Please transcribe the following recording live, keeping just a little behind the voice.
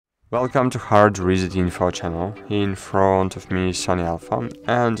Welcome to Hard Reset Info channel. In front of me is Sony Alpha,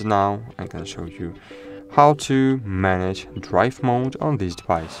 and now I can show you how to manage drive mode on this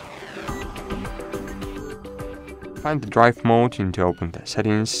device. Find the drive mode, you need to open the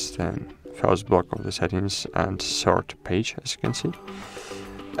settings, then first block of the settings and sort page, as you can see.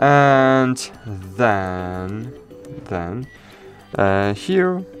 And then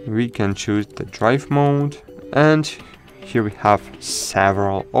here we can choose the drive mode, and here we have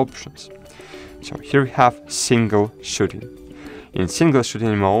several options. So here we have single shooting. In single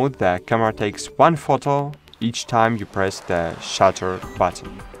shooting mode, the camera takes one photo each time you press the shutter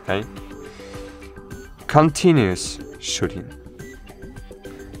button. Okay. Continuous shooting.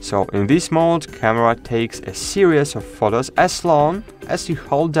 So in this mode, camera takes a series of photos as long as you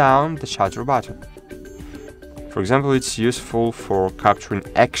hold down the shutter button. For example, it's useful for capturing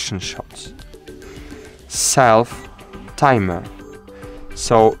action shots. Self timer.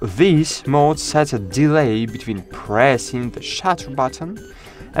 So this mode sets a delay between pressing the shutter button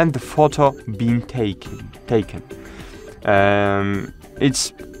and the photo being taken.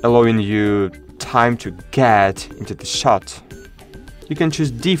 It's allowing you time to get into the shot. You can choose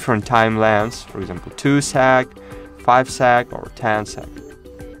different time lengths, for example 2 sec, 5 sec or 10 sec.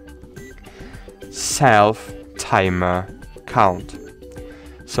 Self timer count.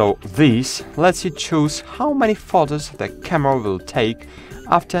 So this lets you choose how many photos the camera will take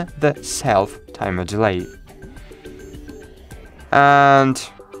after the self-timer delay. And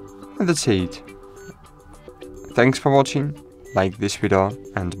that's it. Thanks for watching, like this video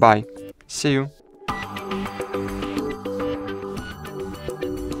and bye. See you.